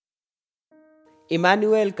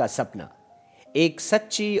Emmanuel का सपना, एक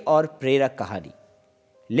सच्ची और प्रेरक कहानी।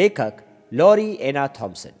 लेखक लॉरी एना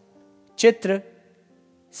थॉम्सन। चित्र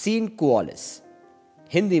सीन कुओलिस।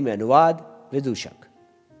 हिंदी में अनुवाद विदूषक।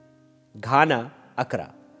 घाना,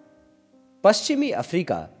 अकरा। पश्चिमी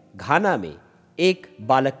अफ्रीका घाना में एक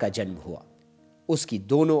बालक का जन्म हुआ। उसकी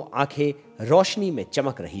दोनों आंखें रोशनी में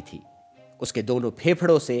चमक रही थी। उसके दोनों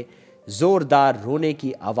फेफड़ों से जोरदार रोने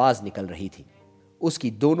की आवाज निकल रही थी। उसकी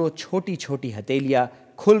दोनों छोटी छोटी हथेलियां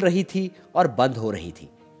खुल रही थी और बंद हो रही थी,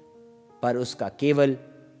 पर उसका केवल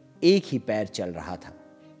एक ही पैर चल रहा था।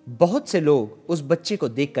 बहुत से लोग उस बच्चे को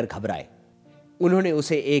देखकर घबराए। उन्होंने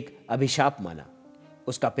उसे एक अभिशाप माना।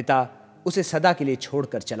 उसका पिता उसे सदा के लिए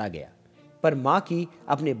छोड़कर चला गया, पर मां की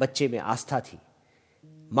अपने बच्चे में आस्था थी।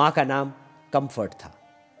 मां का नाम कंफर्ट था।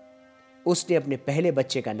 उसने अपने पहले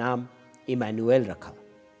बच्चे का नाम इमैनुएल रखा।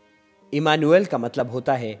 इमैनुएल का मतलब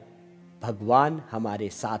होता है भगवान हमारे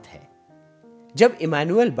साथ है। जब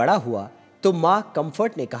इमैनुएल बड़ा हुआ तो मां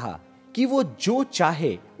कंफर्ट ने कहा कि वो जो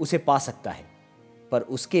चाहे उसे पा सकता है, पर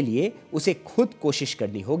उसके लिए उसे खुद कोशिश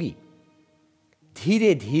करनी होगी।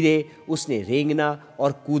 धीरे धीरे उसने रेंगना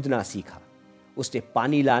और कूदना सीखा। उसने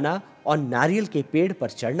पानी लाना और नारियल के पेड़ पर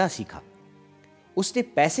चढ़ना सीखा। उसने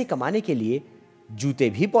पैसे कमाने के लिए जूते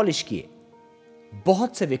भी पॉलिश किए।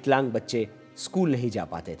 बहुत से विकलांग बच्चे स्कूल नहीं जा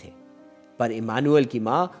पाते थे, पर इमैनुएल की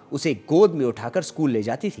मां उसे गोद में उठाकर स्कूल ले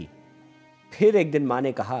जाती थी। फिर एक दिन मां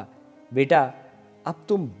ने कहा, बेटा अब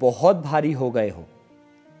तुम बहुत भारी हो गए हो।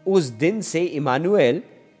 उस दिन से इमैनुएल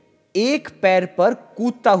एक पैर पर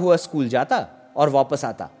कूदता हुआ स्कूल जाता और वापस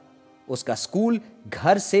आता। उसका स्कूल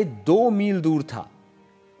घर से 2 मील दूर था।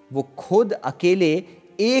 वो खुद अकेले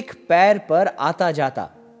एक पैर पर आता जाता।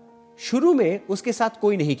 शुरू में उसके साथ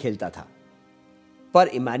कोई नहीं खेलता था, पर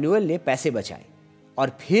इमैनुएल ने पैसे बचाए और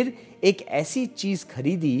फिर एक ऐसी चीज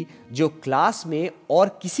खरीदी जो क्लास में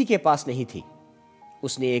और किसी के पास नहीं थी।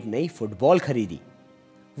 उसने एक नई फुटबॉल खरीदी।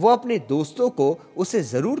 वो अपने दोस्तों को उसे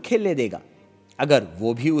जरूर खेलने देगा अगर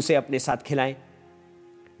वो भी उसे अपने साथ खिलाएं।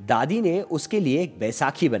 दादी ने उसके लिए एक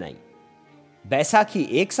बैसाखी बनाई। बैसाखी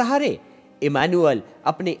एक सहारे इमैनुएल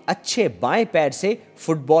अपने अच्छे बाएं पैर से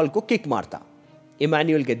फुटबॉल को किक मारता।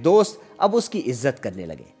 इमैनुएल के दोस्त अब उसकी इज्जत करने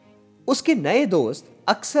लगे। उसके नए दोस्त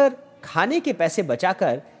अक्सर खाने के पैसे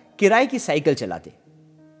बचाकर किराए की साइकिल चलाते।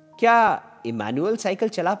 क्या इमैनुएल साइकिल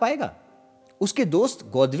चला पाएगा? उसके दोस्त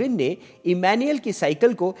गॉडविन ने इमैनुएल की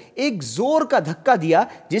साइकिल को एक जोर का धक्का दिया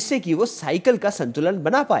जिससे कि वो साइकिल का संतुलन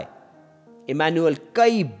बना पाए। इमैनुएल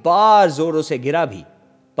कई बार जोरों से गिरा भी,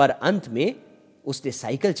 पर अंत में उसने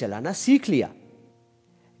साइकिल चलाना सीख लिया।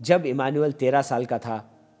 जब इमैनुएल 13 साल का था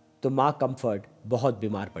तो मां कंफर्ट बहुत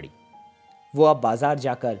बीमार पड़ी। वो अब बाजार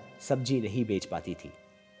जाकर सब्जी नहीं बेच पाती थी।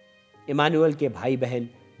 इमैनुएल के भाई बहन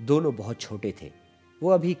दोनों बहुत छोटे थे। वो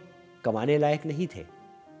अभी कमाने लायक नहीं थे।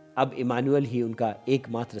 अब इमैनुएल ही उनका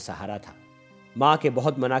एकमात्र सहारा था। मां के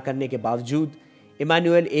बहुत मना करने के बावजूद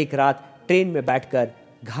इमैनुएल एक रात ट्रेन में बैठकर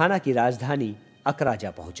घाना की राजधानी अकरा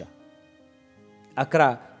जा पहुंचा।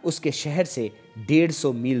 अकरा उसके शहर से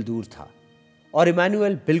 150 मील दूर था और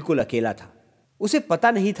इमैनुएल बिल्कुल अकेला था। उसे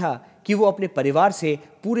पता नहीं था कि वो अपने परिवार से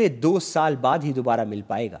पूरे 2 साल बाद ही दोबारा मिल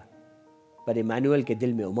पाएगा, पर इमैनुएल के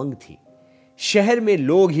दिल में उमंग थी। शहर में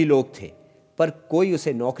लोग ही लोग थे, पर कोई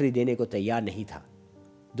उसे नौकरी देने को तैयार नहीं था।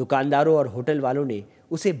 दुकानदारों और होटल वालों ने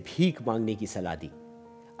उसे भीख मांगने की सलाह दी।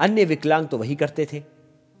 अन्य विकलांग तो वही करते थे।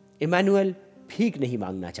 इमैनुएल भीख नहीं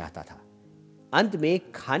मांगना चाहता था। अंत में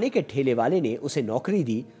खाने के ठेले वाले ने उसे नौकरी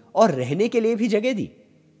दी और रहने के लिए भी जगह दी।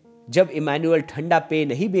 जब इमैनुएल ठंडा पेय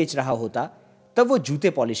नहीं बेच रहा होता तब वो जूते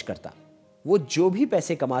पॉलिश करता। वो जो भी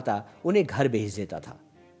पैसे कमाता उन्हें घर भेज देता था।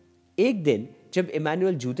 एक दिन जब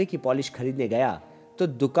इमैनुएल जूते की पॉलिश खरीदने गया तो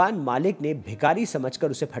दुकान मालिक ने भिखारी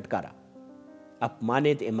समझकर उसे फटकारा।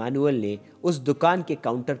 अपमानित इमैनुएल ने उस दुकान के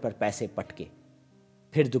काउंटर पर पैसे पटके।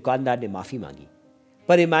 फिर दुकानदार ने माफी मांगी,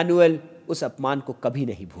 पर इमैनुएल उस अपमान को कभी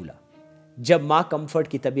नहीं भूला। जब मां कंफर्ट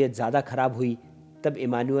की तबीयत ज्यादा खराब हुई तब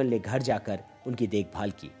इमैनुएल ने घर जाकर उनकी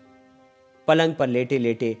देखभाल की। पलंग पर लेटे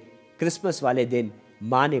लेटे क्रिसमस वाले दिन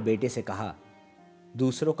मां ने बेटे से कहा,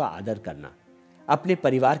 दूसरों का आदर करना, अपने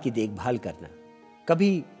परिवार की देखभाल करना,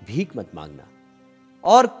 कभी भीख मत मांगना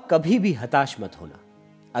और कभी भी हताश मत होना।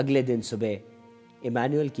 अगले दिन सुबह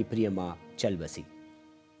इमैनुएल की प्रिय मां चल बसी।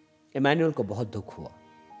 इमैनुएल को बहुत दुख हुआ,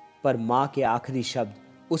 पर मां के आखिरी शब्द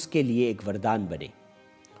उसके लिए एक वरदान बने।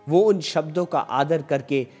 वो उन शब्दों का आदर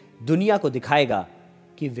करके दुनिया को दिखाएगा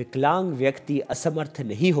कि विकलांग व्यक्ति असमर्थ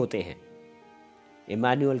नहीं होते हैं।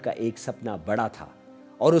 इमैनुएल का एक सपना बड़ा था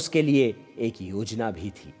और उसके लिए एक योजना भी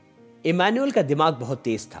थी। इमैनुएल का दिमाग बहुत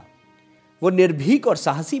तेज था। वो निर्भीक और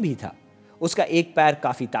साहसी भी था। उसका एक पैर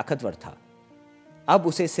काफी ताकतवर था। अब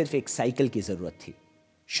उसे सिर्फ एक साइकिल की जरूरत थी।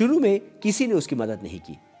 शुरू में किसी ने उसकी मदद नहीं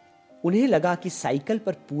की। उन्हें लगा कि साइकिल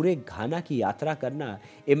पर पूरे घाना की यात्रा करना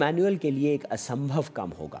इमैनुअल के लिए एक असंभव काम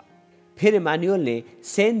होगा। फिर इमैनुअल ने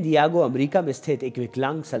सैन डिएगो अमेरिका में स्थित एक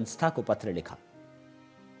विकलांग संस्था को पत्र लिखा।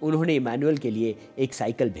 उन्होंने इमैनुअल के लिए एक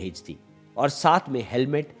साइकिल भेज दी और साथ में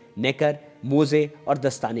हेलमेट, नेकर, मोजे और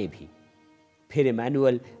दस्ताने भी। फिर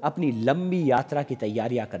इमैनुअल अपनी लंबी यात्रा की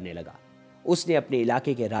तैयारियां करने लगा। उसने अपने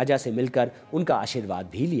इलाके के राजा से मिलकर उनका आशीर्वाद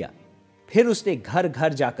भी लिया। फिर उसने घर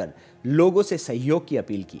घर जाकर लोगों से सहयोग की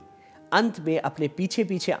अपील की। अंत में अपने पीछे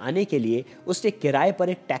पीछे आने के लिए उसने किराए पर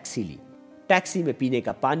एक टैक्सी ली। टैक्सी में पीने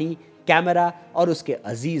का पानी, कैमरा और उसके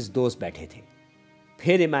अजीज दोस्त बैठे थे।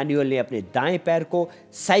 फिर इमैनुअल ने अपने दाएं पैर को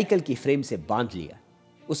साइकिल की फ्रेम से बांध लिया।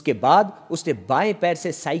 उसके बाद उसने बाएं पैर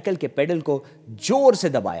से साइकिल के पेडल को जोर से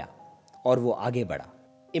दबाया और वो आगे बढ़ा।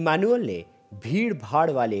 इमैनुअल ने भीड़ भाड़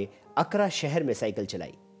वाले अकरा शहर में साइकिल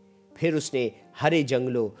चलाई। फिर उसने हरे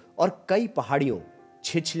जंगलों और कई पहाड़ियों,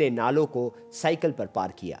 छिछले नालों को साइकिल पर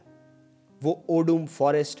पार किया। वो ओडुम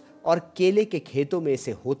फॉरेस्ट और केले के खेतों में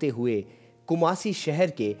से होते हुए कुमासी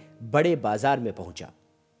शहर के बड़े बाजार में पहुंचा।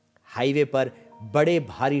 हाईवे पर बड़े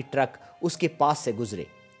भारी ट्रक उसके पास से गुजरे।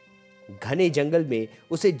 घने जंगल में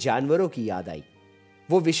उसे जानवरों की याद आई।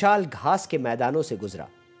 वो विशाल घास के मैदानों से गुजरा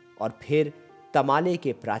और फिर तमाले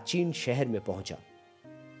के प्राचीन शहर में पहुंचा।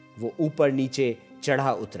 वो ऊपर नीचे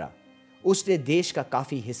चढ़ा उतरा। उसने देश का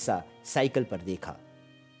काफी हिस्सा साइकिल पर देखा।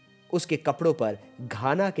 उसके कपड़ों पर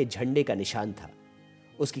घाना के झंडे का निशान था।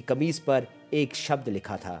 उसकी कमीज पर एक शब्द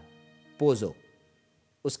लिखा था, पोजो।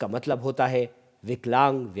 उसका मतलब होता है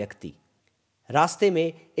विकलांग व्यक्ति। रास्ते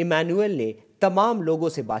में इमैनुअल ने तमाम लोगों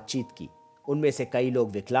से बातचीत की। उनमें से कई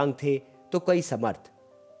लोग विकलांग थे तो कई समर्थ।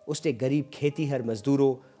 उसने गरीब खेतीहर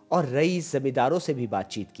मजदूरों और रईस जमींदारों से भी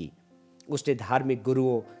बातचीत की। उसने धार्मिक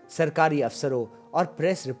गुरुओं, सरकारी अफसरों और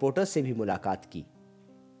प्रेस रिपोर्टर्स से भी मुलाकात की।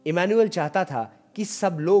 इमैनुअल चाहता था कि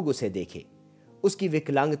सब लोग उसे देखें, उसकी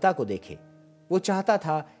विकलांगता को देखें। वो चाहता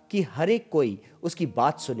था कि हर एक कोई उसकी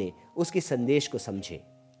बात सुने, उसके संदेश को समझे।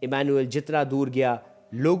 इमैनुअल जितना दूर गया,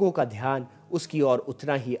 लोगों का ध्यान उसकी ओर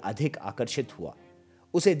उतना ही अधिक आकर्षित हुआ।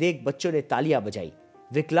 उसे देख बच्चों ने तालियां बजाई।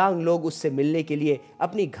 विकलांग लोग उससे मिलने के लिए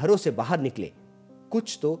अपने घरों से बाहर निकले।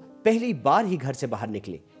 कुछ तो पहली बार ही घर से बाहर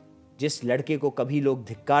निकले। जिस लड़के को कभी लोग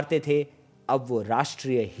धिक्कारते थे, अब वो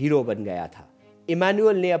राष्ट्रीय हीरो बन गया था।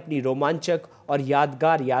 इमैनुअल ने अपनी रोमांचक और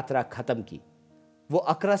यादगार यात्रा खत्म की। वो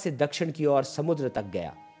अकरा से दक्षिण की ओर समुद्र तक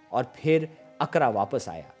गया और फिर अकरा वापस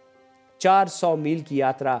आया। 400 मील की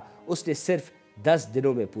यात्रा उसने सिर्फ 10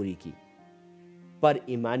 दिनों में पूरी की। पर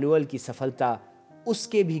इमैनुअल की सफलता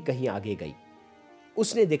उसके भी कहीं आगे गई।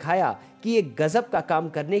 उसने दिखाया कि एक गजब का काम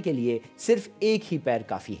करने के लिए सिर्फ एक ही पैर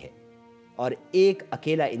काफी है और एक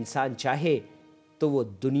अकेला इंसान चाहे तो वो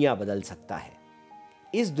दुनिया बदल सकता है।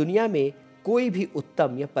 इस दुनिया में कोई भी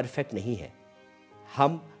उत्तम या परफेक्ट नहीं है।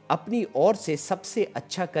 हम अपनी ओर से सबसे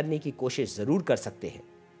अच्छा करने की कोशिश जरूर कर सकते हैं।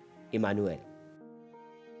 इमैनुअल।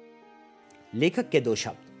 लेखक के 2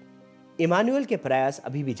 शब्द। इमैनुअल के प्रयास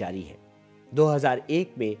अभी भी जारी हैं।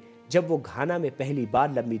 2001 में जब वो घाना में पहली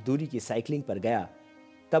बार लंबी दूरी की साइकिलिंग पर गया,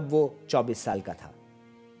 तब वो 24 साल का था।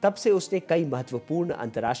 तब से उसने कई महत्वपूर्ण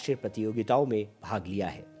अंतर्राष्ट्रीय प्रतियोगिताओं में भाग लिया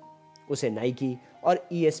है। उसे नाइकी और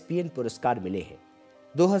ESPN पुरस्कार मिले हैं।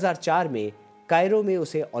 2004 में कायरो में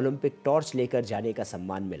उसे ओलंपिक टॉर्च लेकर जाने का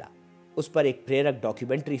सम्मान मिला। उस पर एक प्रेरक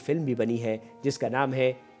डॉक्यूमेंट्री फिल्म भी बनी है जिसका नाम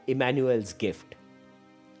है इमैनुअल्स गिफ्ट।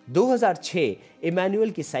 2006 इमैनुअल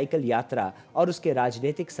की साइकिल यात्रा और उसके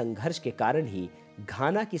राजनीतिक संघर्ष के कारण ही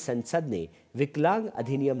घाना की संसद ने विकलांग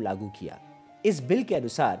अधिनियम लागू किया। इस बिल के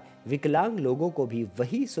अनुसार विकलांग लोगों को भी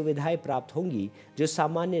वही सुविधाएं प्राप्त होंगी जो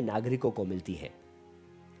सामान्य नागरिकों को मिलती है।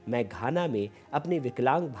 मैं घाना में अपने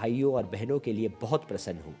विकलांग भाइयों और बहनों के लिए बहुत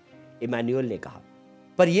प्रसन्न हूं, इमैनुअल ने कहा।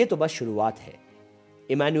 पर यह तो बस शुरुआत है।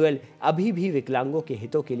 इमैनुअल अभी भी विकलांगों के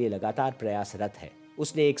हितों के लिए लगातार प्रयासरत है।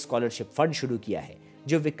 उसने एक स्कॉलरशिप फंड शुरू किया है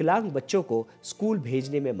जो विकलांग बच्चों को स्कूल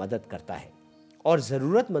भेजने में मदद करता है और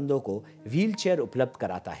जरूरतमंदों को व्हीलचेयर उपलब्ध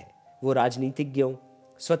कराता है। वो राजनीतिज्ञों,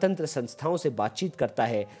 स्वतंत्र संस्थाओं से बातचीत करता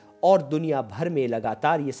है और दुनिया भर में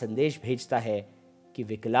लगातार ये संदेश भेजता है कि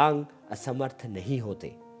विकलांग असमर्थ नहीं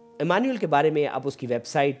होते। इमैनुअल के बारे में आप उसकी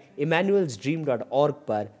वेबसाइट emmanuelsdream.org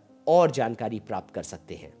पर और जानकारी प्राप्त कर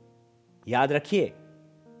सकते हैं। याद रखिए,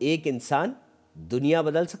 एक इंसान दुनिया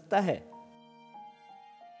बदल सकता है।